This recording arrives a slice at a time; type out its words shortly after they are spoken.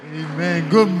Amen.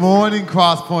 Good morning,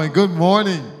 Crosspoint. Good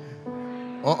morning.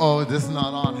 Uh-oh, this is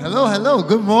not on. Hello, hello.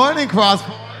 Good morning,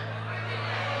 Crosspoint.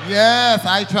 Yes,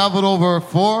 I traveled over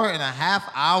 4.5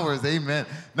 hours. Amen.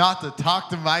 Not to talk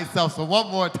to myself. So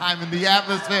one more time in the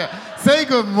atmosphere. Say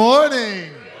good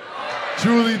morning.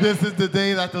 Truly, this is the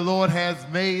day that the Lord has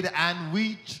made, and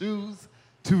we choose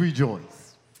to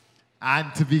rejoice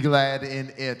and to be glad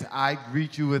in it. I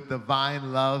greet you with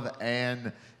divine love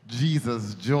and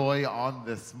Jesus' joy on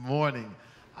this morning.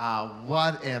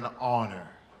 What an honor.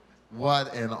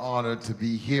 What an honor to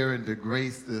be here and to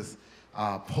grace this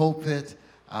pulpit,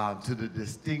 to the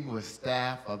distinguished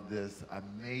staff of this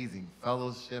amazing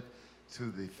fellowship, to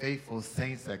the faithful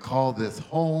saints that call this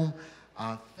home.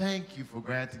 Thank you for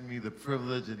granting me the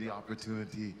privilege and the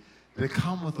opportunity to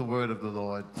come with the word of the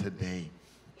Lord today.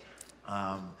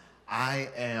 I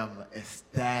am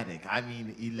ecstatic,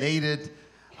 elated,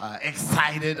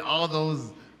 excited, all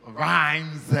those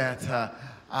rhymes that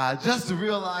just to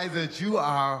realize that you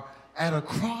are at a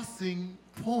crossing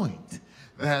point.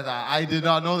 That I did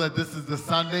not know that this is the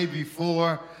Sunday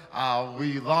before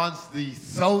we launched the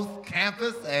South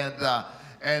Campus,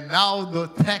 and now the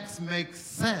text makes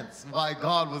sense why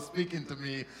God was speaking to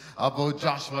me about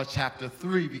Joshua chapter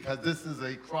 3, because this is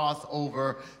a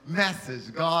crossover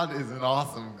message. God is an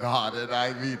awesome God,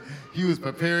 and He was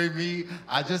preparing me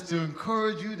just to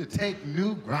encourage you to take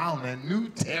new ground and new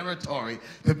territory,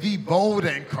 to be bold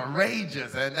and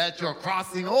courageous, and that you're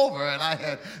crossing over. And I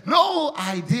had no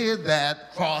idea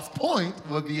that Cross Point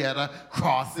would be at a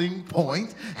crossing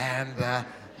point, and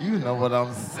you know what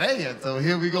I'm saying. So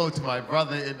here we go to my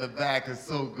brother in the back. It's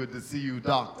so good to see you,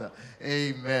 Doctor.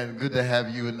 Amen. Good to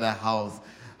have you in the house,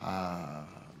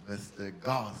 Mr.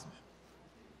 Gosman.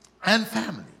 And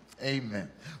family.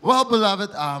 Amen. Well, beloved,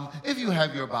 if you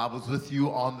have your Bibles with you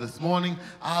on this morning,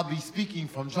 I'll be speaking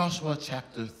from Joshua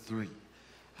chapter 3.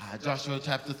 Joshua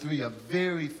chapter 3, a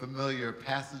very familiar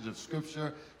passage of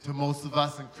Scripture to most of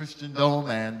us in Christendom.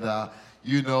 And,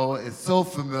 it's so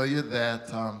familiar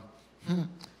that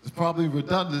it's probably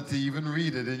redundant to even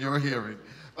read it in your hearing.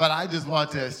 But I just want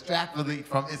to extrapolate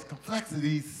from its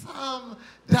complexities some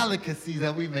delicacies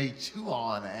that we may chew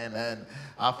on and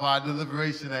for our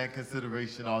deliberation and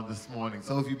consideration on this morning.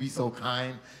 So if you be so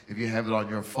kind, if you have it on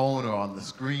your phone or on the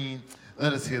screen,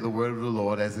 let us hear the word of the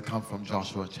Lord as it comes from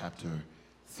Joshua chapter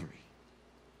 3.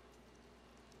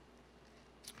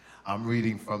 I'm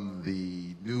reading from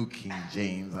the New King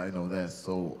James. I know that's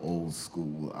so old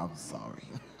school. I'm sorry.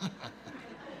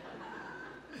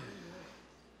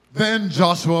 Then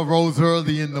Joshua rose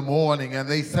early in the morning, and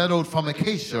they set out from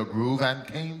Acacia Grove and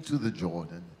came to the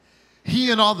Jordan, he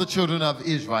and all the children of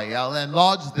Israel, and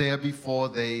lodged there before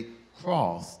they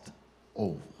crossed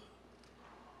over.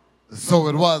 So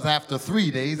it was after 3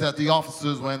 days that the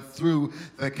officers went through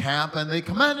the camp, and they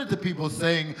commanded the people,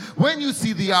 saying, when you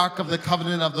see the ark of the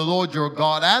covenant of the Lord your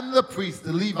God and the priests,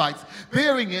 the Levites,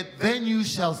 bearing it, then you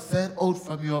shall set out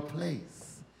from your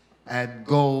place and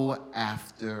go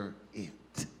after it.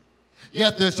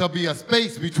 Yet there shall be a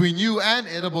space between you and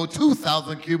it, about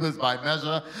 2,000 cubits by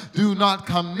measure. Do not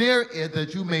come near it,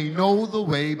 that you may know the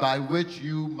way by which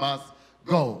you must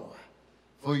go.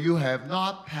 For you have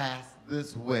not passed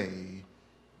this way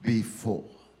before.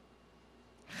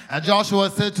 And Joshua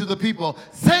said to the people,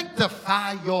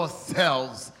 sanctify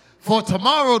yourselves, for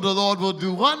tomorrow the Lord will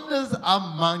do wonders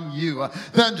among you.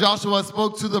 Then Joshua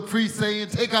spoke to the priests, saying,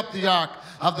 take up the ark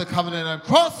of the covenant and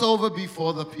cross over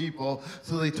before the people.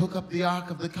 So they took up the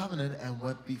ark of the covenant and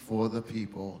went before the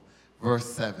people. Verse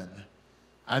 7.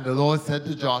 And the Lord said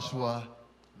to Joshua,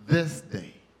 this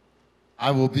day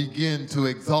I will begin to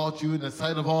exalt you in the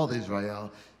sight of all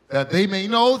Israel, that they may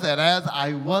know that as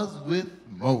I was with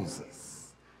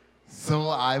Moses, so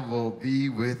I will be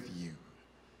with you.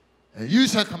 And you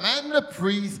shall command the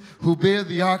priests who bear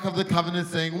the ark of the covenant,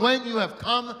 saying, when you have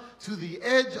come to the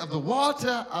edge of the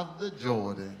water of the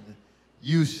Jordan,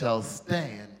 you shall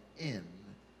stand in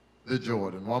the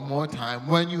Jordan. One more time.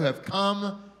 When you have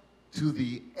come to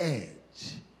the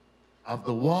edge of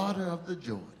the water of the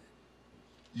Jordan,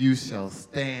 you shall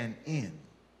stand in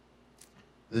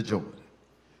the Jordan.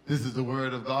 This is the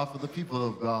word of God for the people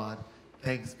of God.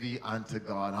 Thanks be unto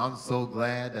God. I'm so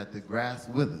glad that the grass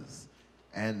withers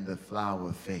and the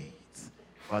flower fades,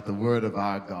 but the word of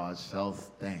our God shall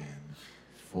stand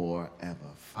forever.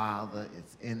 Father,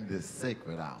 it's in this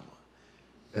sacred hour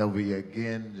that we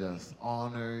again just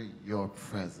honor your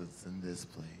presence in this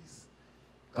place.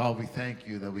 God, we thank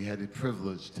you that we had the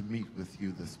privilege to meet with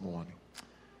you this morning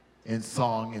in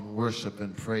song and worship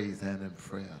and praise and in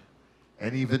prayer.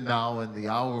 And even now in the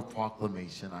hour of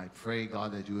proclamation, I pray,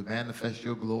 God, that you would manifest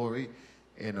your glory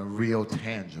in a real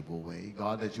tangible way.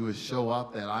 God, that you would show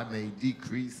up, that I may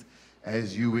decrease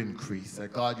as you increase.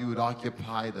 That God, you would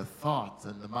occupy the thoughts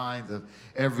and the minds of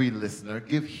every listener.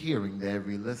 Give hearing to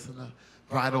every listener.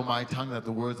 Bridle my tongue that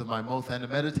the words of my mouth and the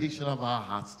meditation of our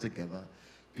hearts together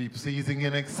be pleasing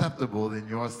and acceptable in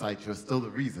your sight. You're still the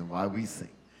reason why we sing.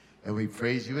 And we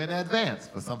praise you in advance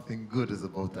for something good is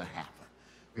about to happen.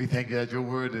 We thank you that your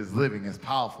word is living, is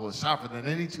powerful, is sharper than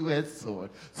any two-edged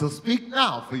sword. So speak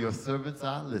now, for your servants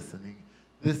are listening.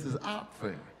 This is our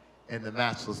prayer in the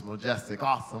matchless, majestic,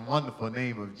 awesome, wonderful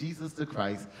name of Jesus the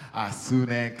Christ, our soon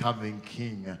and coming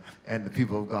King. And the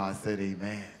people of God said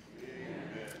amen.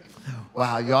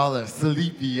 Wow, y'all are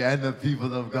sleepy, and the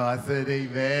people of God said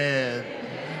amen.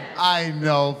 I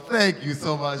know. Thank you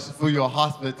so much for your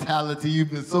hospitality.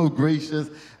 You've been so gracious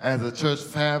as a church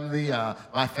family.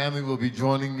 My family will be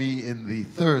joining me in the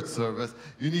third service.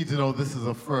 You need to know this is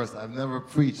a first. I've never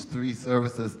preached 3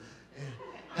 services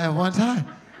at one time.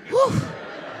 Whew.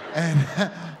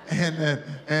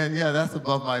 And yeah, that's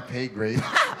above my pay grade.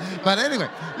 But anyway,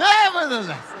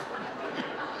 nevertheless.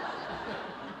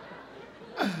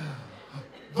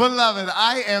 Beloved,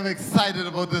 I am excited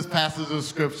about this passage of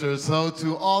Scripture. So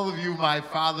to all of you, my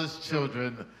father's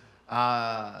children,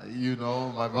 you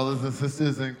know, my brothers and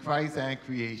sisters in Christ and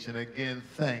creation, again,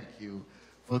 thank you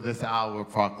for this hour of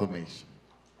proclamation.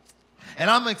 And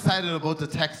I'm excited about the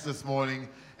text this morning,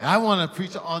 and I want to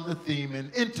preach on the theme,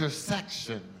 an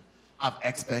intersection of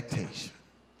expectation.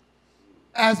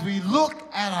 As we look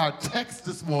at our text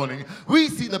this morning, we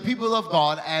see the people of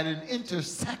God at an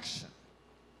intersection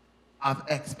of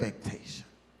expectation.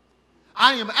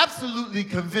 I am absolutely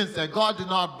convinced that God did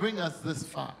not bring us this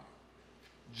far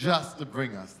just to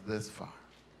bring us this far.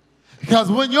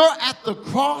 Because when you're at the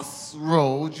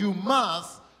crossroads, you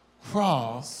must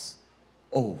cross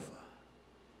over.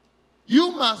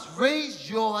 You must raise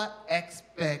your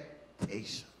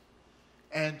expectation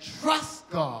and trust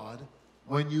God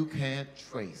when you can't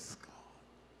trace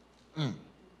God.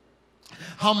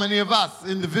 How many of us,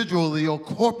 individually or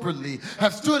corporately,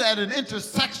 have stood at an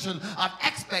intersection of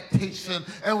expectation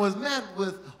and was met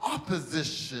with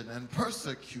opposition and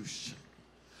persecution?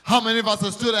 How many of us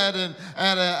have stood at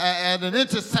an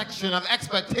intersection of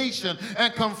expectation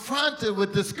and confronted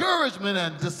with discouragement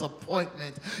and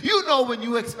disappointment? You know, when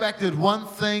you expected one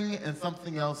thing and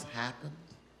something else happened.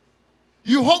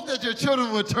 You hope that your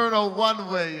children would turn out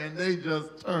one way and they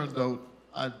just turned out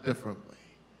a different way.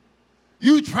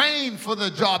 You trained for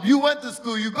the job. You went to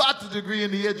school. You got the degree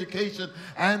in the education,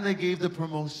 and they gave the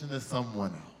promotion to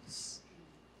someone else.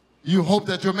 You hoped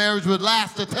that your marriage would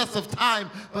last the test of time,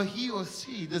 but he or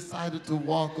she decided to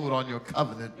walk out on your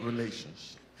covenant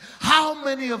relationship. How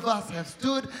many of us have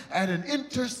stood at an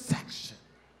intersection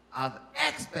of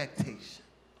expectation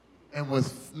and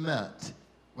was met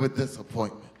with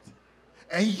disappointment?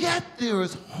 And yet there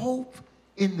is hope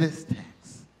in this text.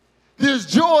 There's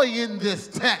joy in this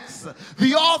text.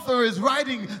 The author is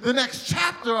writing the next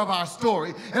chapter of our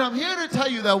story, and I'm here to tell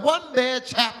you that one bad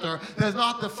chapter does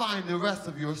not define the rest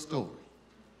of your story.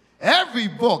 Every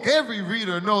book, every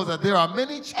reader knows that there are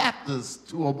many chapters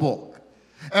to a book.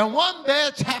 And one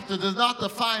bad chapter does not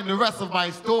define the rest of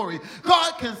my story.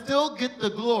 God can still get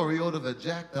the glory out of a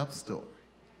jacked up story.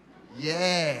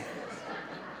 Yeah.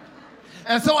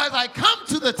 And so as I come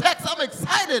to the text, I'm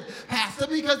excited, Pastor,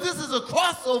 because this is a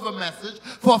crossover message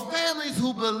for families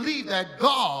who believe that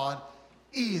God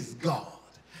is God.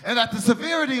 And that the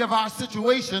severity of our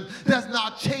situation does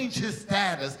not change his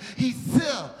status. He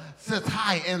still sits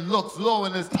high and looks low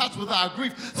and is touched with our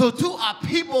grief. So to our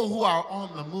people who are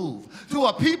on the move, to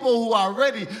our people who are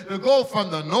ready to go from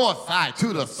the north side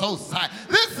to the south side,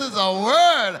 this is a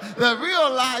word that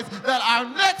realize that our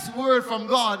next word from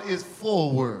God is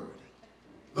forward.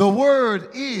 The word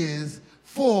is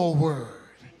forward.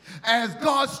 As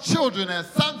God's children, as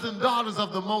sons and daughters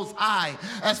of the Most High,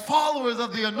 as followers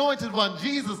of the Anointed One,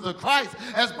 Jesus the Christ,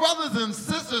 as brothers and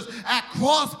sisters at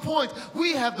cross points,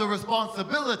 we have the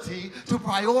responsibility to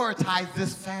prioritize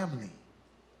this family.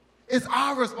 It's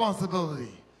our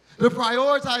responsibility to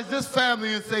prioritize this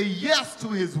family and say yes to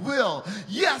his will,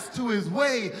 yes to his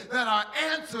way, that our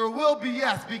answer will be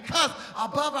yes, because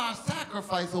above our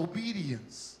sacrifice,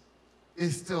 obedience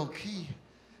is still key.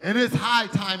 And it's high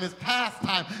time, it's past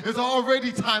time, it's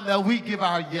already time that we give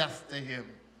our yes to him,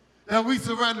 that we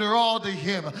surrender all to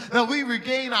him, that we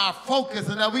regain our focus,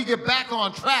 and that we get back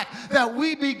on track, that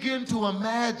we begin to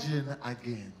imagine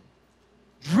again,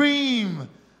 dream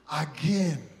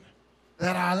again,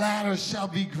 that our latter shall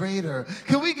be greater.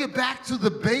 Can we get back to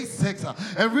the basics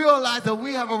and realize that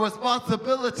we have a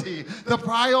responsibility to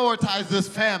prioritize this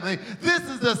family? This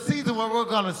is the season where we're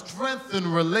going to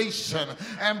strengthen relation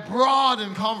and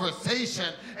broaden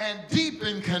conversation and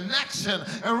deepen connection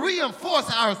and reinforce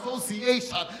our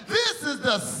association. This is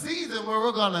the season where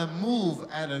we're going to move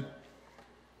at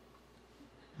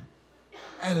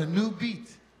a new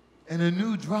beat and a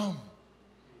new drum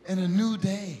and a new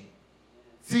day.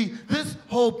 See, this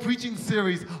whole preaching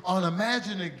series on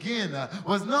Imagine Again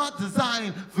was not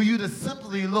designed for you to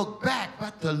simply look back,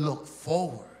 but to look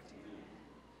forward.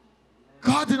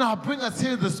 God did not bring us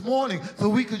here this morning so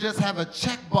we could just have a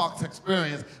checkbox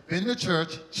experience. Been to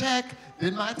church, check.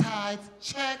 Did my tithes,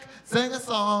 check. Sang a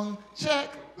song, check.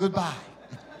 Goodbye.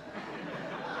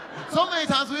 So many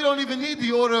times we don't even need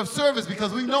the order of service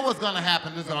because we know what's going to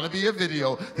happen. There's going to be a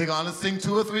video. They're going to sing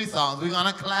 2 or 3 songs. We're going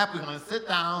to clap. We're going to sit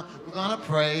down. We're going to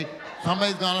pray.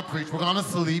 Somebody's going to preach. We're going to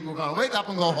sleep. We're going to wake up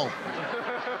and go home.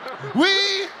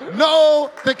 We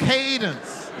know the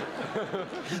cadence.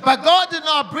 But God did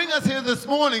not bring us here this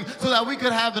morning so that we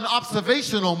could have an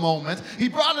observational moment. He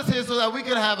brought us here so that we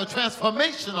could have a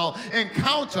transformational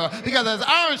encounter. Because as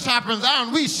iron sharpens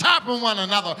iron, we sharpen one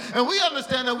another. And we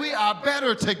understand that we are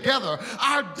better together.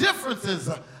 Our differences,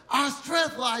 our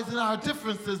strength lies in our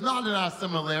differences, not in our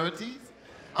similarities.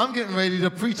 I'm getting ready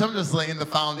to preach. I'm just laying the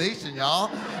foundation,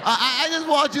 y'all. I just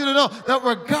want you to know that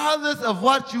regardless of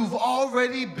what you've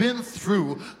already been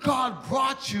through, God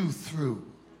brought you through.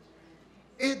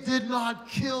 It did not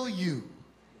kill you.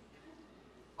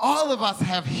 All of us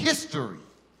have history,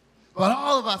 but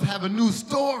all of us have a new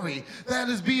story that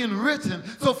is being written.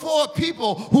 So for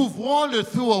people who've wandered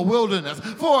through a wilderness,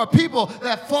 for people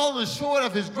that have fallen short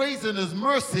of his grace and his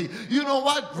mercy, you know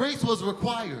what? Grace was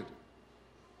required.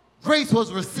 Grace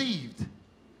was received.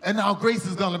 And now grace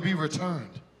is going to be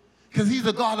returned. Because he's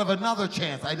a God of another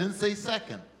chance. I didn't say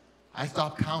second. I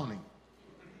stopped counting.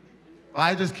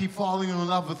 I just keep falling in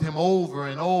love with him over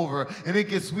and over, and it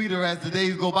gets sweeter as the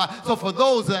days go by. So for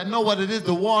those that know what it is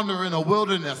to wander in a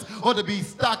wilderness or to be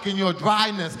stuck in your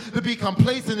dryness, to be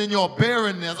complacent in your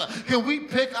barrenness, can we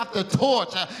pick up the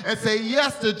torch and say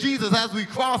yes to Jesus as we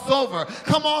cross over?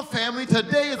 Come on, family.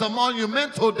 Today is a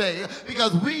monumental day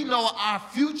because we know our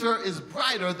future is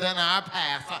brighter than our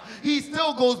past. He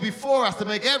still goes before us to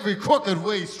make every crooked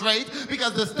way straight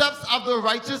because the steps of the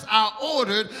righteous are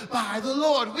ordered by the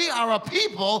Lord. We are a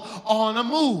people on a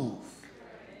move.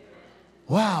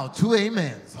 Wow, 2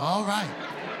 amens. All right.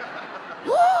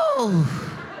 Woo!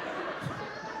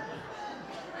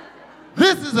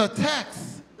 This is a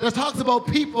text that talks about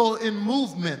people in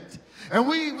movement. And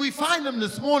we find them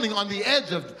this morning on the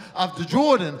edge of the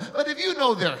Jordan. But if you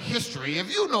know their history,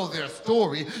 if you know their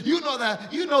story, you know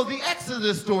the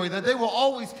Exodus story, that they were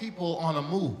always people on a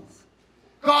move.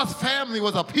 God's family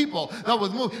was a people that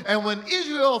was moved. And when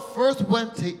Israel first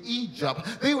went to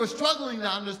Egypt, they were struggling to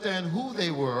understand who they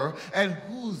were and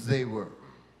whose they were.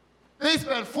 They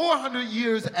spent 400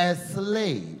 years as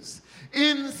slaves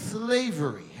in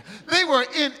slavery. They were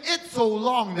in it so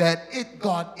long that it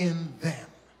got in them.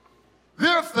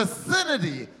 Their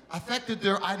vicinity affected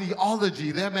their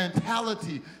ideology, their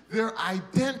mentality, their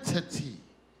identity.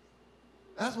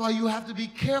 That's why you have to be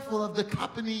careful of the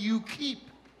company you keep.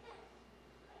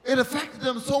 It affected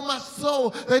them so much so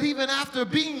that even after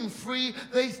being free,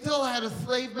 they still had a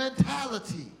slave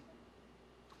mentality.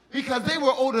 Because they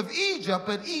were out of Egypt,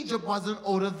 but Egypt wasn't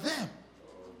out of them.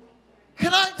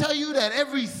 Can I tell you that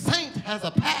every saint has a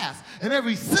past and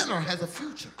every sinner has a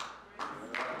future?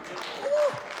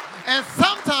 And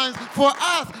sometimes for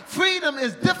us, freedom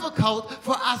is difficult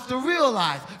for us to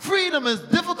realize. Freedom is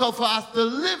difficult for us to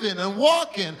live in and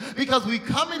walk in because we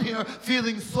come in here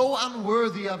feeling so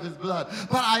unworthy of his blood.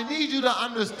 But I need you to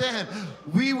understand,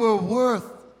 we were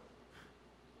worth.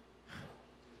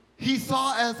 He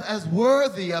saw us as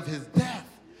worthy of his death.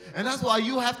 And that's why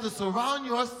you have to surround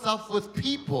yourself with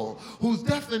people whose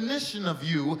definition of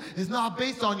you is not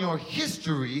based on your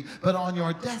history, but on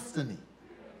your destiny.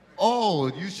 Oh,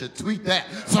 you should tweet that.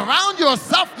 Surround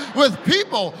yourself with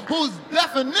people whose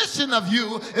definition of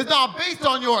you is not based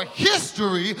on your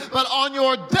history, but on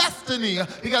your destiny.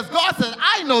 Because God said,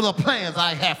 I know the plans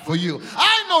I have for you.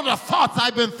 I know the thoughts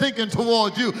I've been thinking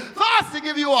towards you. Thoughts to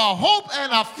give you a hope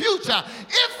and a future.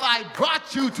 If I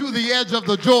brought you to the edge of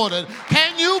the Jordan,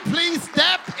 can you please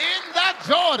step in that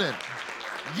Jordan?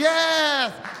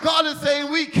 Yes, God is saying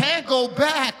we can't go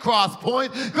back. Cross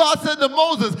Point. God said to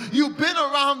Moses, you've been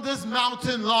around this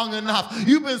mountain long enough.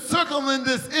 You've been circling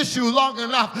this issue long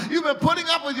enough. You've been putting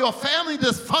up with your family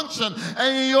dysfunction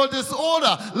and your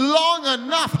disorder long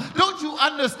enough. Don't you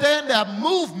understand that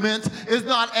movement is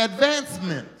not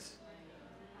advancement?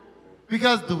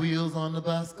 Because the wheels on the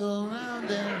bus go round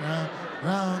and round,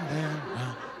 round and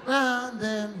round, round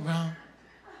and round.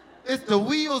 It's the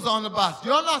wheels on the bus.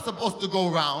 You're not supposed to go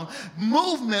round.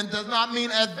 Movement does not mean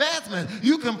advancement.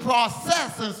 You can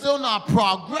process and still not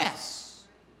progress.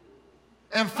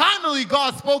 And finally,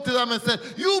 God spoke to them and said,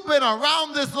 you've been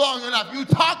around this long enough. You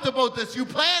talked about this. You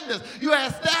planned this. You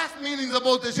had staff meetings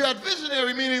about this. You had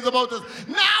visionary meetings about this.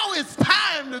 Now it's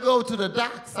time to go to the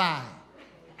dark side.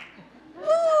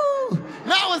 Woo!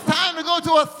 Now it's time to go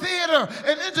to a theater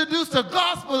and introduce the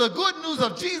gospel, the good news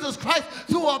of Jesus Christ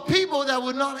to a people that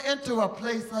would not enter a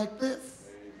place like this.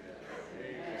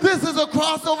 This is a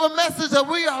crossover message that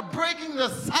we are breaking the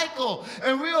cycle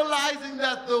and realizing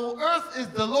that the earth is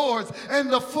the Lord's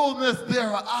and the fullness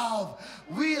thereof.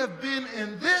 We have been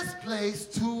in this place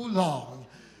too long.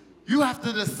 You have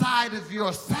to decide if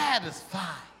you're satisfied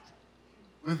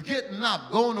with getting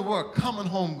up, going to work, coming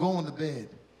home, going to bed.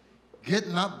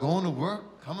 Getting up, going to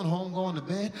work, coming home, going to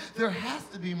bed. There has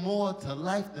to be more to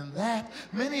life than that.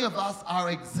 Many of us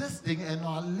are existing and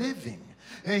are living.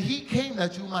 And he came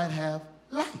that you might have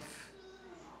life.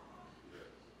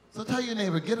 So tell your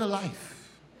neighbor, get a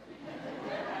life.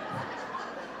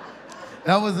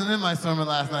 That wasn't in my sermon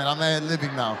last night. I'm ad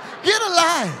living now. Get a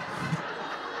life.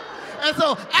 And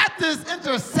so at this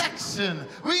intersection,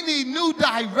 we need new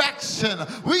direction.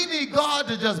 We need God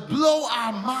to just blow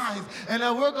our minds, and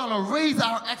that we're going to raise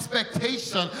our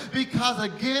expectation because,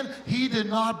 again, he did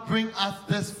not bring us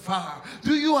this far.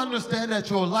 Do you understand that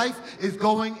your life is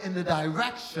going in the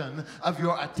direction of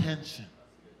your attention?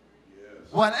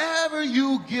 Whatever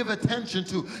you give attention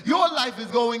to, your life is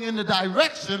going in the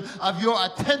direction of your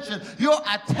attention. Your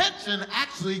attention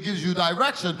actually gives you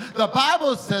direction. The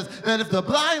Bible says that if the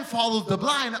blind follows the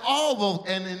blind, all will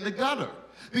end in the gutter.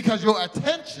 Because your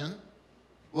attention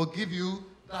will give you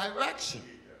direction.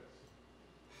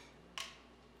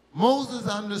 Moses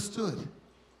understood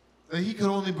that he could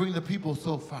only bring the people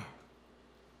so far.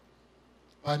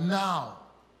 But now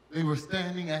they were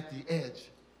standing at the edge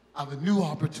of a new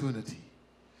opportunity.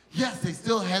 Yes, they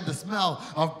still had the smell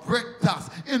of brick dust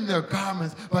in their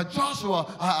garments, but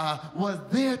Joshua was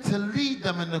there to lead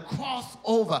them and to cross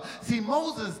over. See,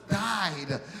 Moses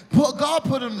died. God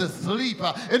put him to sleep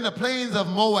in the plains of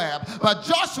Moab, but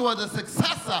Joshua, the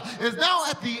successor, is now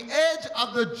at the edge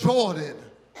of the Jordan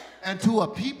and to a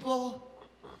people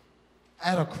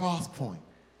at a cross point.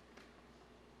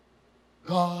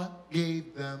 God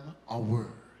gave them a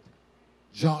word.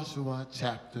 Joshua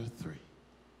chapter 3.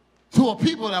 To a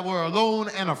people that were alone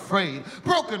and afraid,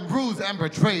 broken, bruised, and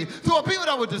betrayed, to a people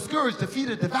that were discouraged,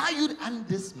 defeated, devalued, and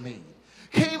dismayed,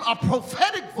 came a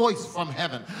prophetic voice from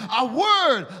heaven, a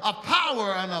word of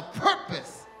power and of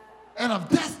purpose and of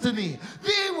destiny.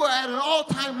 They were at an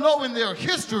all-time low in their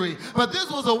history, but this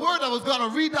was a word that was going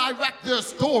to redirect their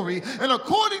story. And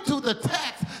according to the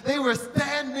text, they were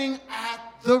standing at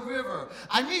the river.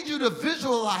 I need you to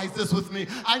visualize this with me.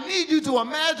 I need you to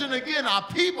imagine again our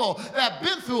people that have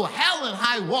been through hell and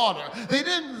high water. They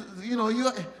didn't,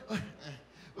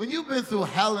 when you've been through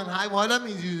hell and high water, that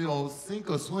means you sink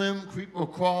or swim, creep or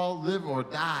crawl, live or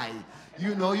die.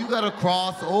 You got to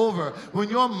cross over. When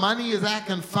your money is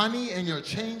acting funny and your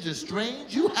change is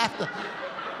strange, you have to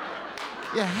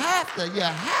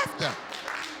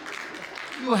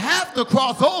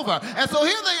cross over. And so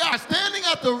here they are standing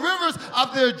at the rivers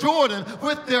of their Jordan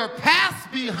with their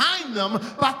past behind them,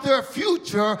 but their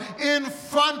future in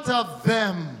front of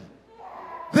them.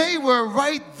 They were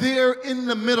right there in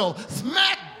the middle,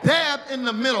 smack dab in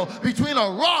the middle, between a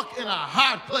rock and a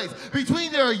hard place,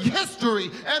 between their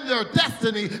history and their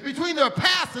destiny, between their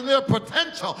past and their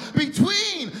potential,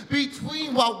 between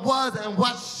what was and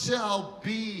what shall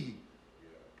be.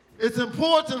 It's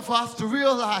important for us to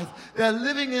realize that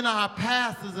living in our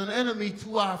past is an enemy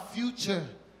to our future.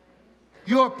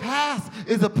 Your past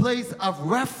is a place of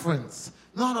reference,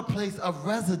 not a place of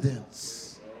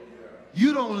residence.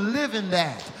 You don't live in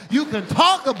that. You can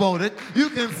talk about it, you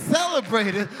can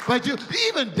celebrate it, but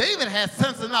even David had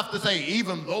sense enough to say,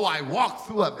 even though I walk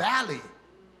through a valley,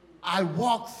 I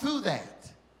walk through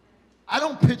that. I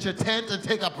don't pitch a tent and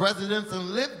take up residence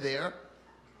and live there.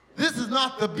 This is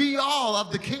not the be-all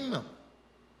of the kingdom.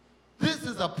 This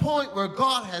is a point where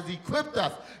God has equipped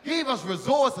us, gave us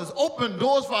resources, opened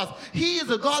doors for us. He is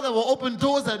a God that will open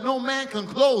doors that no man can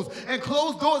close and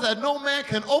close doors that no man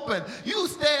can open. You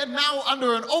stand now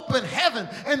under an open heaven,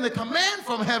 and the command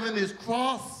from heaven is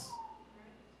cross,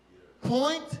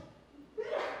 point,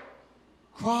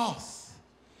 cross,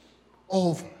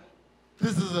 over.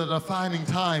 This is a defining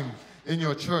time in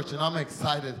your church, and I'm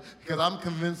excited because I'm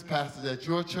convinced, Pastor, that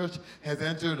your church has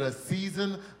entered a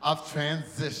season of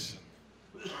transition.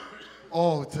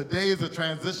 Oh, today is a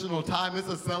transitional time. It's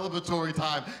a celebratory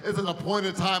time. It's an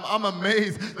appointed time. I'm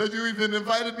amazed that you even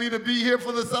invited me to be here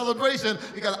for the celebration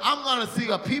because I'm going to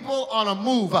see a people on a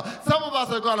move. Some of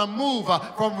us are going to move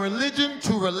from religion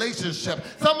to relationship.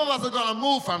 Some of us are going to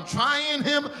move from trying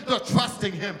him to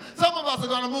trusting him. Some of us are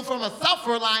going to move from a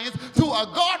self-reliance to a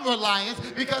God-reliance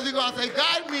because you're going to say,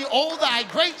 guide me, O thy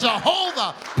great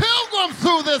Jehovah, pilgrim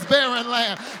through this barren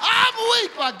land. I'm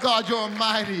weak, but God, you're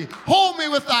mighty. Hold me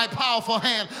with thy powerful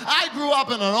hand. I grew up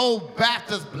in an old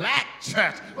Baptist black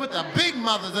church with the big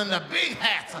mothers and the big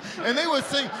hats, and they would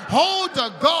sing, hold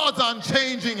to God's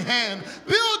unchanging hand,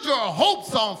 build your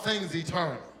hopes on things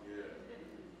eternal.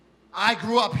 I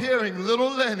grew up hearing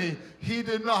little Lenny, he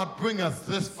did not bring us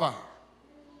this far,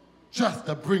 just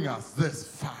to bring us this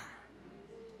far.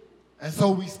 And so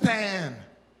we stand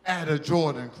at a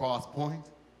Jordan cross point.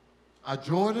 A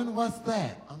Jordan, what's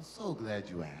that? I'm so glad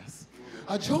you asked.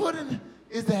 A Jordan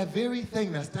is that very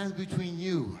thing that stands between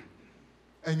you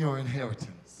and your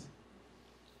inheritance.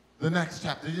 The next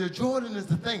chapter, your Jordan is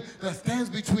the thing that stands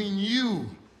between you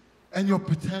and your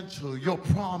potential, your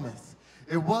promise.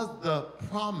 It was the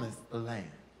promised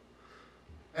land.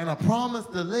 And a promise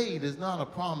delayed is not a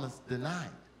promise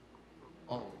denied.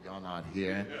 Oh, y'all not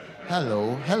here.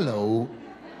 Hello, hello.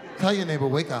 Tell your neighbor,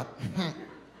 wake up.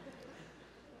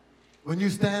 When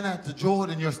you stand at the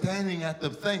Jordan, you're standing at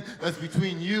the thing that's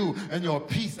between you and your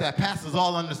peace that passes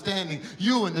all understanding,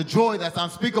 you and the joy that's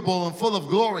unspeakable and full of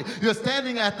glory. You're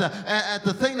standing at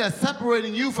the thing that's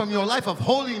separating you from your life of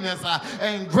holiness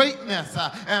and greatness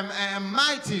and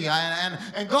mighty.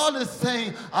 And God is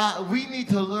saying we need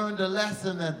to learn the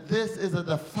lesson that this is a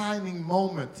defining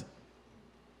moment.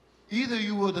 Either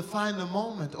you will define the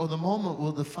moment or the moment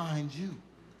will define you.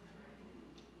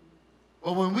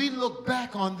 But when we look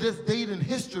back on this date in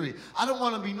history, I don't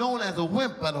want to be known as a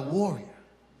wimp, but a warrior.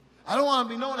 I don't want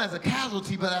to be known as a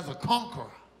casualty, but as a conqueror.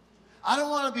 I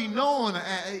don't want to be known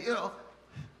as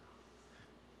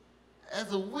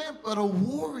a wimp, but a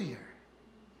warrior.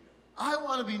 I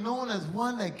want to be known as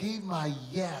one that gave my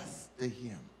yes to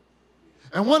him.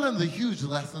 And one of the huge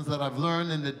lessons that I've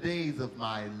learned in the days of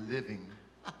my living,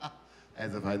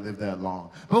 as if I lived that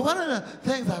long. But one of the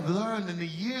things I've learned in the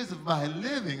years of my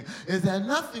living is that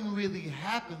nothing really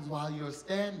happens while you're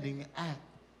standing at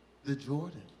the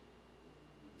Jordan.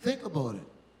 Think about it.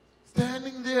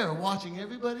 Standing there watching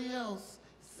everybody else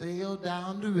sail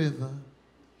down the river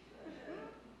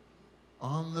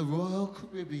on the Royal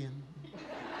Caribbean.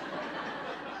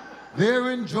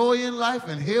 They're enjoying life,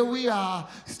 and here we are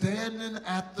standing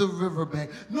at the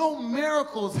riverbank. No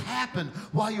miracles happen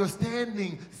while you're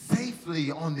standing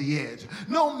safely on the edge.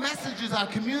 No messages are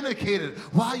communicated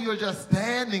while you're just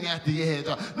standing at the edge.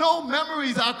 No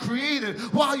memories are created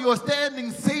while you're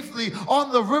standing safely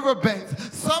on the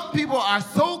riverbanks. Some people are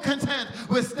so content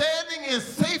with standing in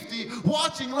safety,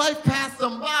 watching life pass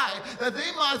them by, that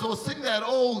they might as well sing that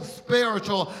old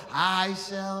spiritual, I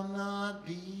shall not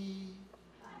be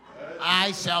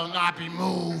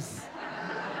moved.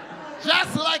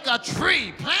 Just like a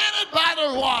tree planted by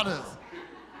the waters.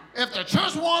 If the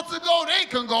church wants to go, they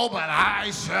can go, but I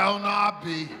shall not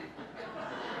be.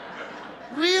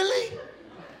 Really?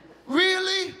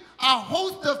 Really? A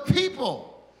host of people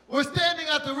were standing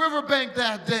at the riverbank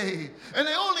that day, and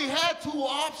they only had two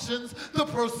options: to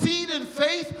proceed in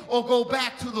faith or go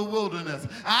back to the wilderness.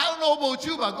 I don't know about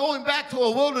you, but going back to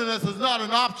a wilderness is not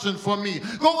an option for me.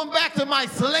 Going back to my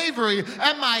slavery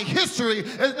and my history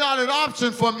is not an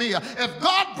option for me. If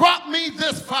God brought me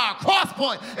this far,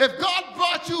 Crosspoint, if God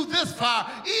brought you this far,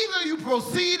 either you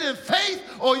proceed in faith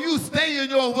or you stay in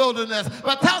your wilderness.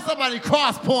 But tell somebody,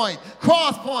 Crosspoint,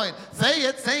 Crosspoint. Say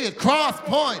it,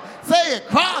 Crosspoint. Say it,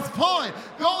 Crosspoint.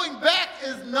 Going back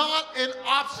is not an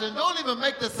option. Don't even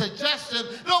make the suggestion.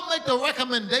 Don't make the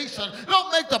recommendation.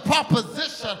 Don't make the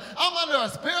proposition. I'm under a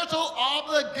spiritual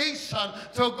obligation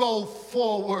to go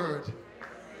forward.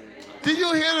 Did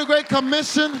you hear the Great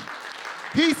Commission?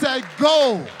 He said,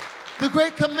 go. The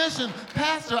Great Commission.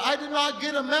 Pastor, I did not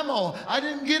get a memo. I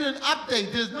didn't get an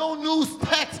update. There's no news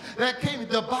text that came.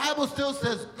 The Bible still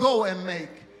says go and make.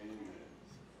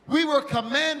 We were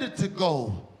commanded to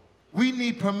go. We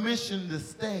need permission to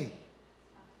stay.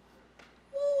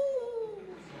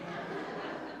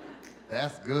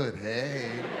 That's good.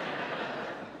 Hey.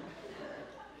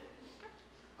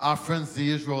 Our friends,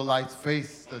 the Israelites,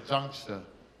 faced a juncture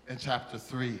in chapter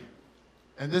 3.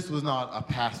 And this was not a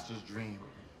pastor's dream.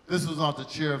 This was not the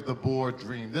chair of the board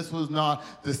dream. This was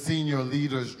not the senior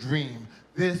leader's dream.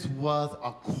 This was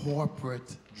a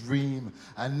corporate dream,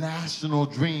 a national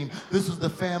dream. This was the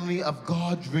family of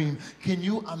God dream. Can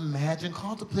you imagine?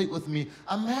 Contemplate with me.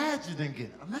 Imagining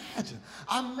it.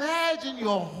 Imagine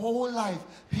your whole life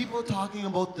people talking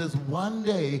about this one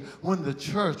day when the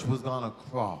church was going to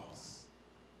cross.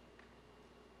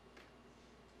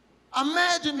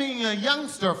 Imagine being a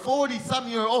youngster,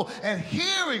 40-some-year-old, and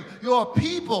hearing your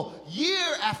people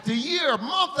year after year,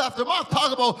 month after month,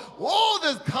 talk about, oh,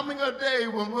 there's coming a day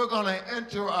when we're going to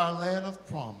enter our land of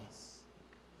promise.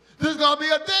 There's going to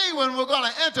be a day when we're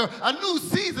going to enter a new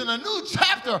season, a new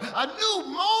chapter, a new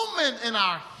moment in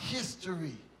our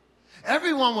history.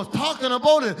 Everyone was talking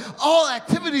about it. All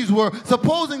activities were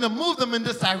supposing to move them in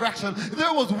this direction.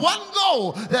 There was one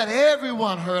goal that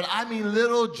everyone heard. I mean,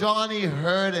 little Johnny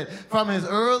heard it. From his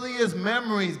earliest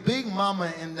memories, Big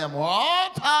Mama and them were all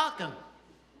talking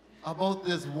about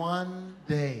this one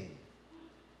day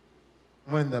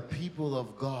when the people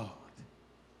of God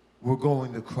were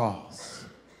going to cross.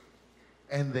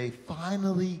 And they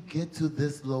finally get to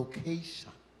this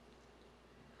location.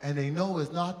 And they know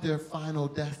it's not their final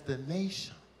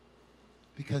destination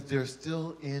because they're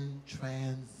still in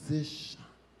transition.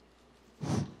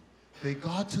 They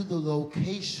got to the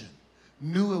location,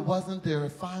 knew it wasn't their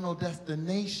final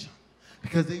destination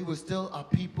because they were still a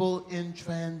people in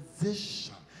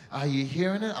transition. Are you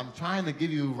hearing it? I'm trying to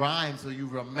give you rhyme so you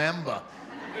remember.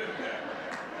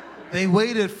 They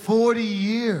waited 40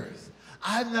 years.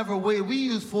 I've never waited. We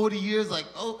use 40 years like,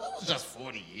 oh, that was just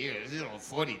 40 years,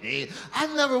 40 days.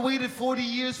 I've never waited 40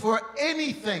 years for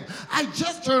anything. I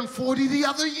just turned 40 the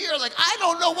other year. Like, I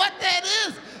don't know what that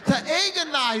is. To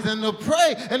agonize and to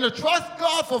pray and to trust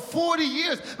God for 40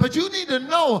 years. But you need to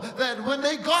know that when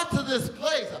they got to this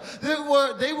place,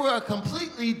 they were a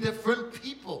completely different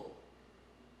people.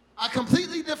 A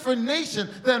completely different nation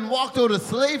than walked out of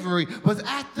slavery was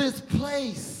at this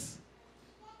place.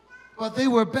 But they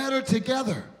were better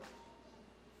together.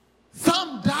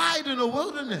 Some died in the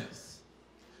wilderness.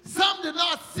 Some did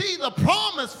not see the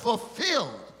promise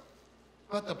fulfilled.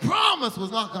 But the promise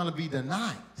was not going to be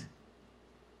denied.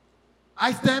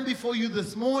 I stand before you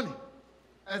this morning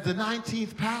as the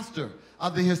 19th pastor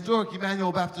of the historic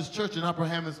Emmanuel Baptist Church in Upper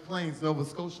Hammonds Plains, Nova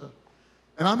Scotia.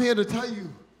 And I'm here to tell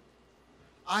you,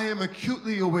 I am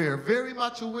acutely aware, very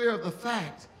much aware of the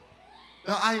fact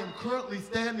that I am currently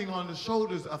standing on the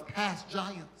shoulders of past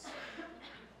giants.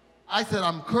 I said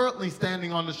I'm currently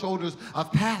standing on the shoulders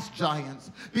of past giants.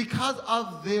 Because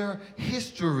of their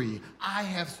history, I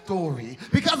have story.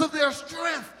 Because of their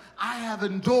strength, I have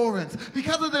endurance.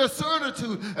 Because of their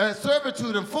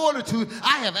servitude and fortitude,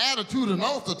 I have attitude and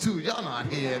altitude. Y'all not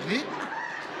hearing me.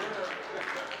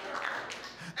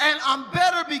 And I'm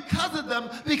better because of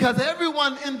them, because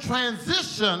everyone in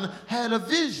transition had a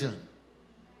vision.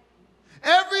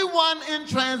 Everyone in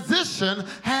transition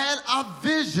had a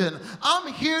vision.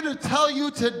 I'm here to tell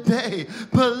you today,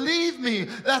 believe me,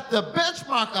 that the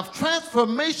benchmark of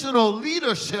transformational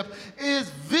leadership is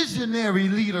visionary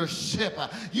leadership.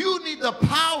 You need the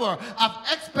power of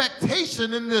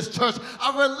expectation in this church,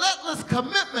 a relentless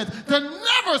commitment to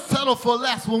never settle for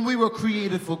less when we were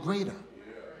created for greater.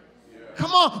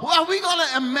 Come on, are we going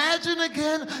to imagine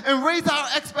again and raise our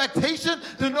expectation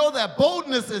to know that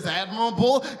boldness is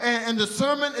admirable and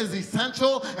discernment is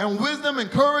essential and wisdom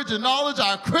and courage and knowledge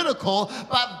are critical,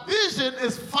 but vision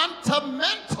is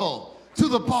fundamental to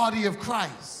the body of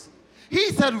Christ.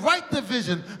 He said, write the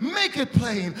vision, make it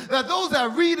plain, that those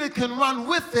that read it can run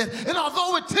with it, and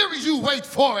although it tarries, you wait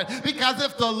for it, because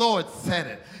if the Lord said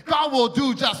it, God will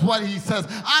do just what he says.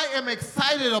 I am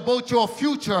excited about your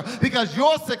future because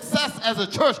your success as a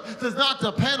church does not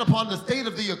depend upon the state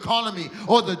of the economy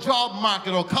or the job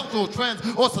market or cultural trends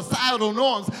or societal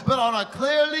norms, but on a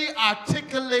clearly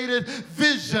articulated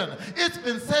vision. It's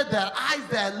been said that eyes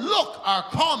that look are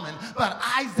common, but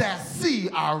eyes that see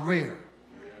are rare.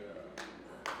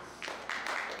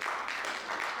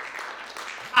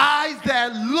 Eyes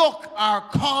that look are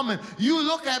common. You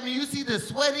look at me, you see this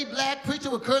sweaty black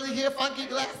preacher with curly hair, funky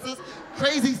glasses,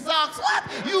 crazy socks. What?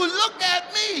 You look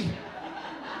at me.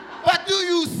 But do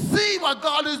you see what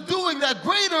God is doing? That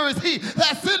greater is he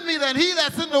that's in me than he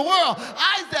that's in the world.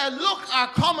 Eyes that look are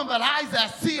common, but eyes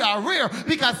that see are rare.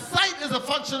 Because sight is a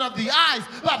function of the eyes,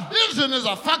 but vision is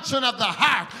a function of the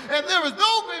heart. And there is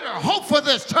no greater hope for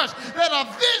this church than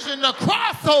a vision to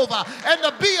cross over and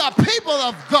to be a people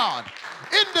of God.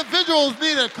 Individuals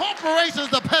need it. Corporations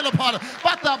depend upon it.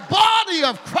 But the body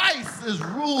of Christ is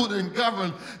ruled and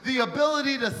governed. The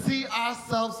ability to see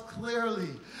ourselves clearly.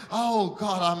 Oh,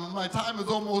 God, my time is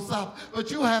almost up.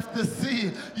 But you have to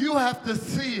see. You have to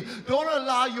see. Don't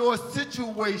allow your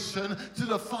situation to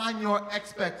define your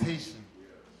expectation.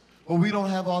 Well, we don't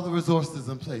have all the resources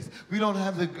in place. We don't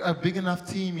have a big enough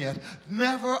team yet.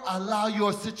 Never allow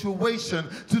your situation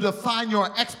to define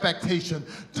your expectation.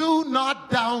 Do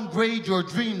not downgrade your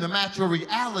dream to match your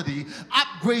reality.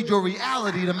 Upgrade your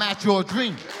reality to match your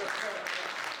dream.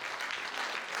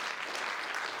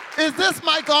 Is this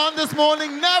mic on this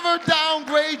morning? Never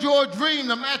downgrade your dream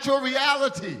to match your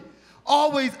reality.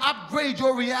 Always upgrade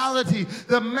your reality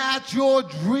to match your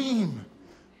dream.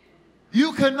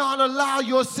 You cannot allow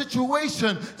your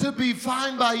situation to be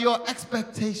defined by your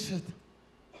expectation.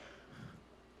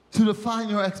 To define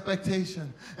your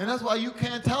expectation. And that's why you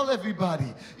can't tell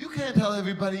everybody. You can't tell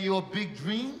everybody your big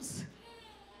dreams.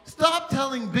 Stop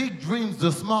telling big dreams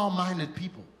to small-minded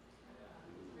people.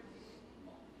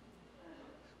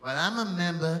 Well, I'm a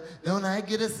member. Don't I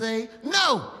get a say?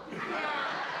 No!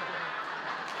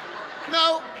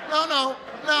 No, no, no,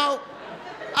 no.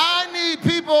 I need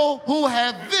people who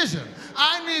have vision.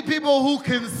 I need people who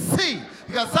can see.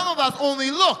 Because some of us only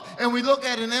look, and we look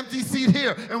at an empty seat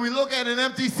here, and we look at an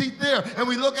empty seat there, and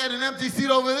we look at an empty seat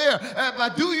over there.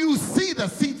 But do you see the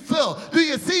seat fill? Do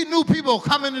you see new people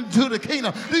coming into the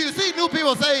kingdom? Do you see new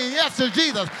people saying yes to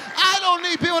Jesus? I don't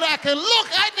need people that can look.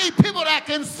 I need people that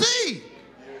can see.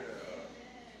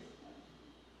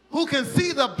 Who can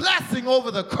see the blessing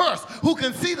over the curse, who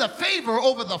can see the favor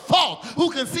over the fault, who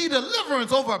can see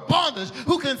deliverance over bondage,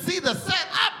 who can see the set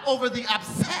up over the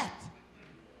upset,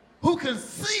 who can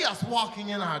see us walking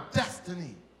in our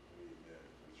destiny.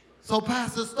 So,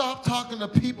 Pastor, stop talking to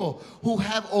people who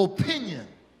have opinion.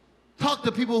 Talk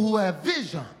to people who have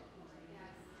vision.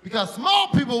 Because small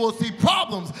people will see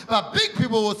problems, but big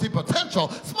people will see potential.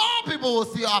 Small people will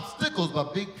see obstacles,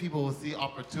 but big people will see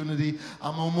opportunity.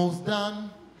 I'm almost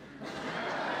done.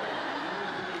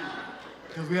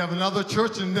 Because we have another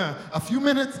church in a few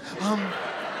minutes.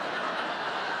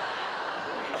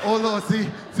 Oh, Lord, see,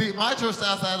 my church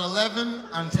starts at 11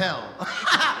 until.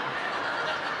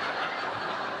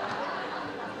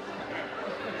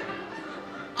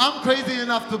 I'm crazy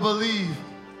enough to believe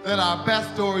that our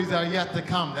best stories are yet to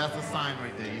come. That's a sign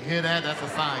right there. You hear that? That's a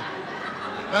sign.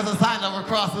 That's a sign that we're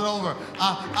crossing over.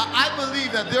 I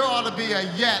believe that there ought to be a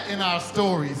yet in our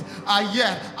stories. A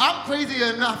yet. I'm crazy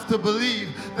enough to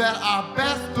believe that our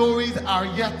best stories are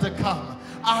yet to come.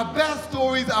 Our best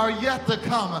stories are yet to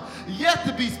come, yet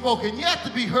to be spoken, yet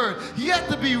to be heard, yet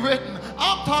to be written.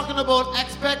 I'm talking about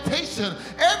expectation.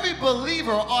 Every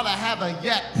believer ought to have a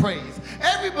yet praise.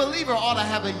 Every believer ought to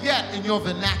have a yet in your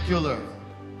vernacular.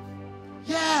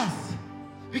 Yes,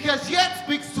 because yet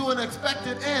speaks to an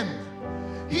expected end.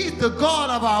 He's the God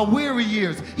of our weary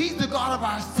years. He's the God of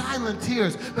our silent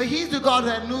tears. But he's the God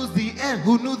that knows the end,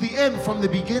 who knew the end from the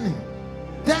beginning.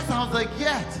 That sounds like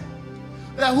yet.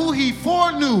 That who he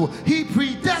foreknew, he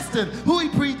predestined. Who he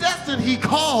predestined, he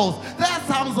calls. That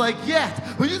sounds like yet.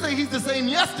 When you say he's the same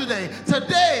yesterday,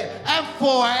 today, and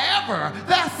forever,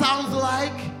 that sounds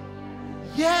like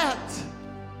yet.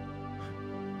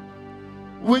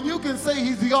 When you can say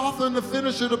he's the author and the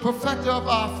finisher, the perfecter of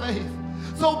our faith.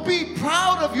 So be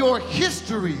proud of your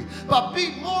history, but be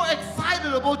more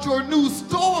excited about your new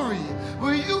story,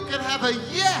 where you can have a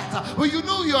yet, where you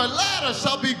know your latter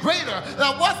shall be greater,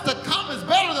 that what's to come is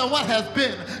better than what has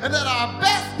been, and that our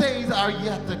best days are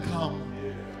yet to come.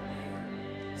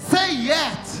 Say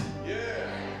yet.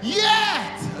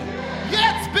 Yet.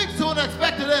 Yet speaks to an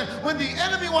expected end. When the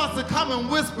enemy wants to come and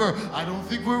whisper, I don't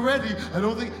think we're ready. I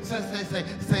don't think,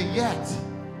 say yet.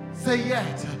 Say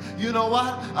yet. You know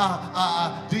what?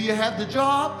 Do you have the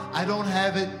job? I don't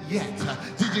have it yet.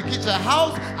 Did you get your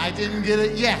house? I didn't get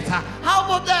it yet. How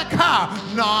about that car?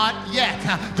 Not yet.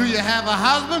 Do you have a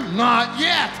husband? Not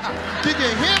yet. Did you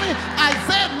hear me? I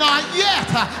said not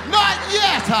yet. Not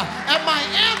yet. And my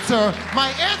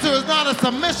answer is not a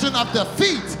submission of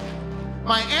defeat.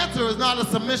 My answer is not a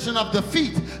submission of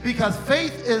defeat, because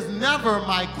faith is never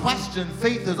my question.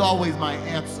 Faith is always my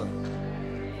answer.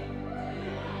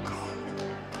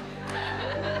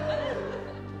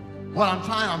 Well, I'm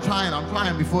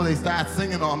trying before they start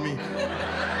singing on me.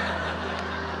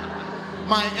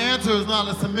 My answer is not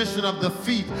a submission of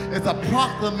defeat. It's a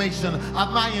proclamation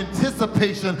of my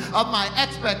anticipation, of my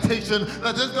expectation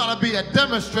that there's going to be a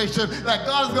demonstration that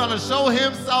God is going to show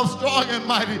himself strong and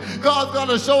mighty. God's going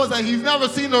to show us that he's never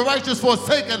seen the righteous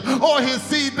forsaken or his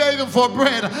seed begging for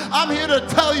bread. I'm here to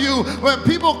tell you, when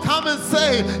people come and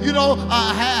say, you know,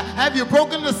 have you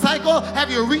broken the cycle?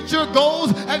 Have you reached your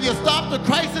goals? Have you stopped the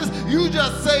crisis? You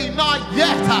just say, not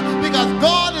yet, because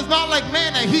God is not like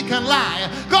man that he can lie.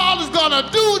 God is going to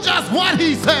do just what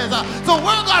he says. So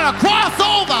we're going to cross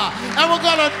over and we're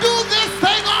going to do this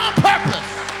thing on purpose.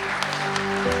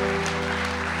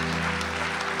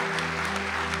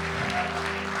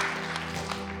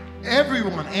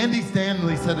 Everyone, Andy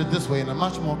Stanley said it this way in a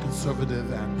much more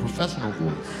conservative and professional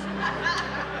voice.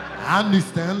 Andy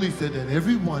Stanley said that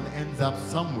everyone ends up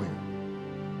somewhere,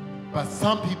 but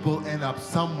some people end up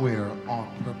somewhere on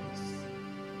purpose.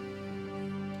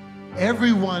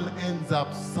 Everyone ends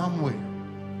up somewhere,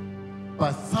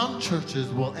 but some churches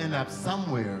will end up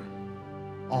somewhere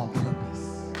on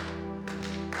purpose.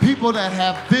 People that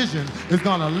have vision is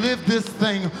going to live this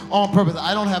thing on purpose.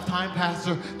 I don't have time,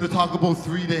 Pastor, to talk about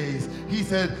 3 days. He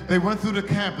said they went through the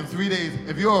camp in 3 days.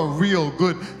 If you're a real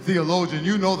good theologian,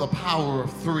 you know the power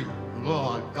of three.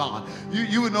 Lord God.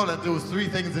 You would know that there was 3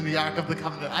 things in the Ark of the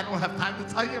Covenant. I don't have time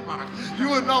to tell you, Mark. You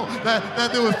would know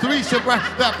that there was 3 shipwrecks.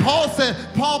 That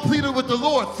Paul pleaded with the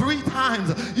Lord 3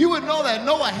 times. You would know that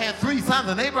Noah had 3 sons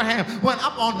and Abraham went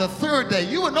up on the 3rd day.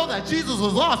 You would know that Jesus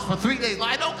was lost for 3 days. Well,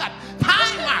 I don't got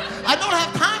time, Mark. I don't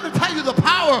have time to tell you the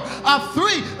power of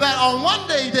 3. That on one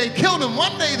day they killed him,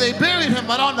 one day they buried him,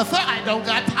 but on the 3rd, I don't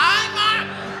got time, Mark.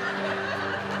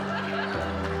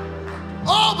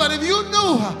 Oh, but if you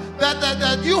knew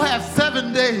that you have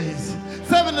 7 days,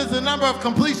 7 is the number of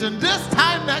completion, this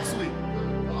time next week.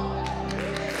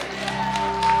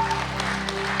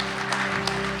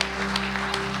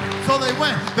 So they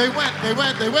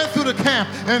went through the camp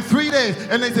in 3 days,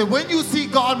 and they said, when you see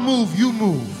God move, you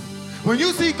move. When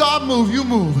you see God move, you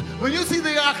move. When you see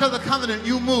the Ark of the Covenant,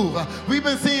 you move. We've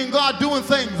been seeing God doing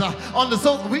things on the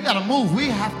soul. We got to move. We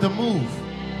have to move.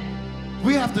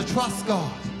 We have to trust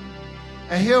God.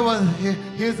 And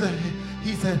he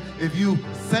said, if you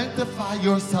sanctify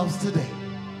yourselves today,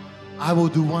 I will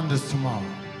do wonders tomorrow.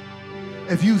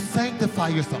 If you sanctify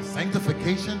yourself,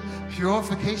 sanctification,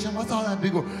 purification, what's all that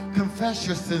big word? Confess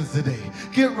your sins today.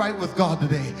 Get right with God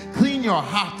today. Clean your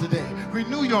heart today.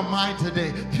 Renew your mind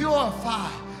today. Purify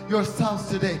yourselves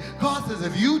today. God says,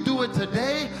 if you do it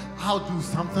today, I'll do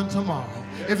something tomorrow.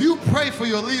 If you pray for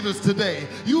your leaders today,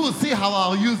 you will see how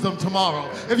I'll use them tomorrow.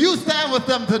 If you stand with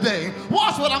them today,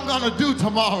 watch what I'm going to do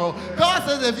tomorrow. God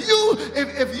says, if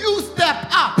you step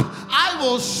up, I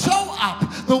will show up.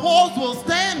 The walls will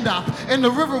stand up and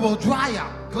the river will dry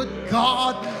up. Good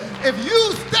God. If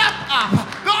you step up,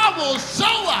 God will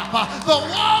show up. The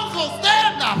walls will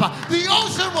stand up. The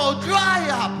ocean will dry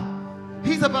up.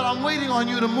 He said, but I'm waiting on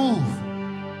you to move.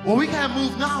 Well, we can't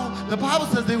move now. The Bible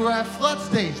says they were at flood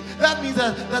stage. That means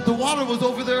that the water was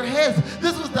over their heads.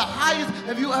 This was the highest.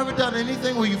 Have you ever done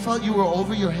anything where you felt you were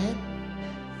over your head?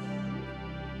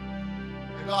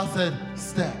 And God said,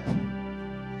 step.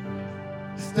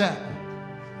 Step.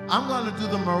 I'm going to do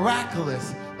the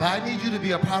miraculous, but I need you to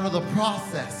be a part of the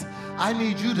process. I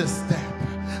need you to step.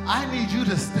 I need you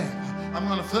to step. I'm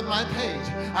going to flip my page.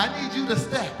 I need you to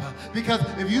step, because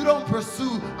if you don't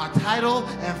pursue a title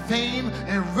and fame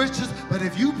and riches, but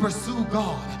if you pursue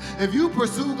God,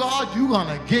 you're going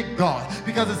to get God,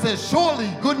 because it says, surely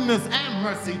goodness and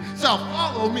mercy shall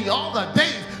follow me all the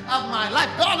days of my life.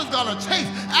 God is going to chase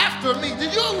after me.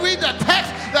 Did you read the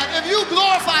text that if you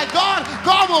glorify God,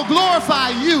 God will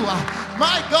glorify you?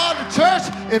 My God, church,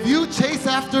 if you chase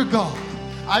after God,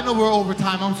 I know we're over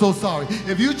time, I'm so sorry.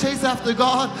 If you chase after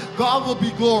God, God will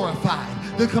be glorified.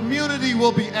 The community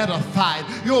will be edified.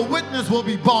 Your witness will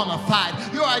be bona fide.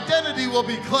 Your identity will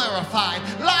be clarified.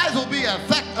 Lies will be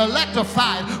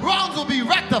electrified. Wrongs will be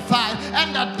rectified.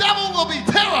 And the devil will be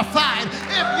terrified.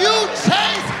 If you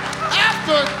chase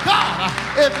after God,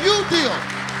 if you deal.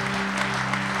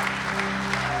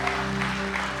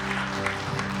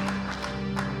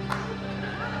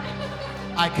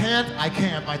 I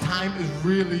can't. My time is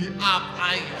really up.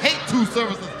 I hate 2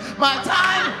 services. My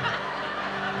time.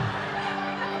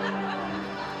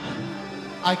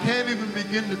 I can't even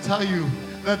begin to tell you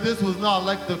that this was not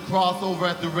like the crossover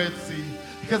at the Red Sea.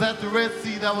 Because at the Red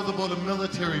Sea, that was about a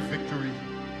military victory.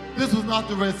 This was not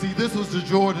the Red Sea. This was the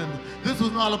Jordan. This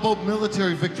was not about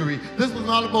military victory. This was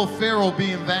not about Pharaoh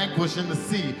being vanquished in the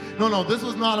sea. No. This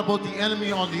was not about the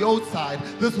enemy on the outside.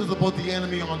 This was about the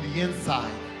enemy on the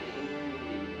inside.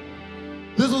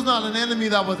 This was not an enemy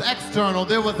that was external.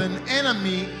 There was an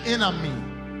enemy in a me.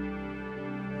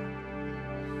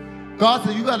 God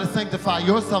said, you got to sanctify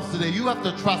yourself today. You have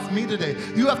to trust me today.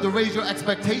 You have to raise your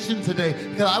expectation today,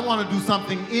 because I want to do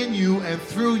something in you and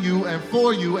through you and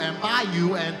for you and by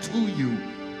you and to you.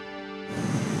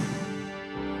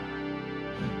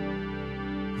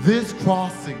 This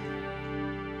crossing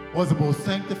was about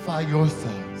sanctify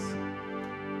yourselves.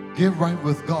 Get right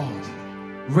with God.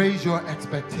 Raise your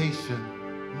expectation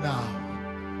now.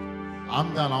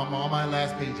 I'm done. I'm on my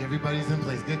last page. Everybody's in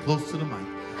place. Get close to the mic.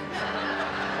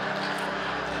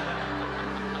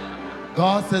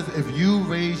 God says, if you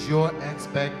raise your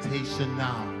expectation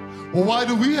now. Well, why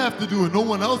do we have to do it? No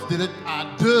one else did it.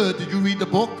 I did. Did you read the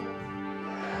book?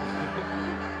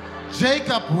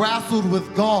 Jacob wrestled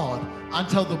with God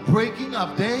until the breaking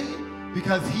of day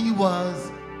because he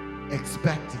was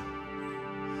expecting.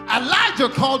 Elijah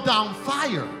called down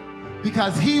fire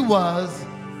because he was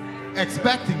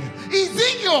expecting it.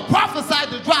 Ezekiel prophesied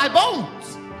to dry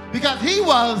bones because he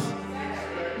was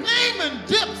Naaman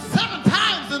dipped 7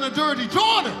 times in the dirty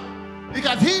Jordan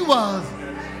because he was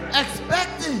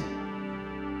expecting.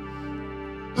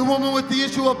 The woman with the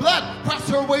issue of blood pressed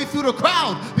her way through the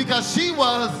crowd because she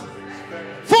was.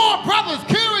 4 brothers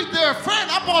carried their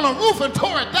friend up on a roof and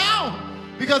tore it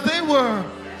down because they were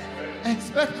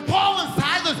expecting. Paul and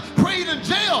Silas prayed in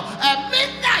jail at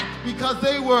midnight because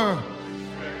they were.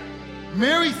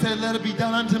 Mary said, let it be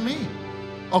done unto me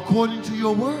according to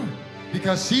your word,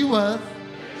 because she was.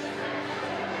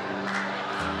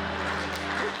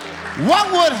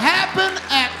 What would happen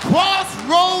at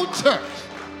Crossroad Church?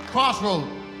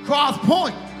 Cross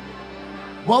Point.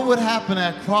 What would happen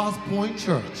at Cross Point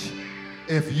Church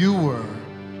if you were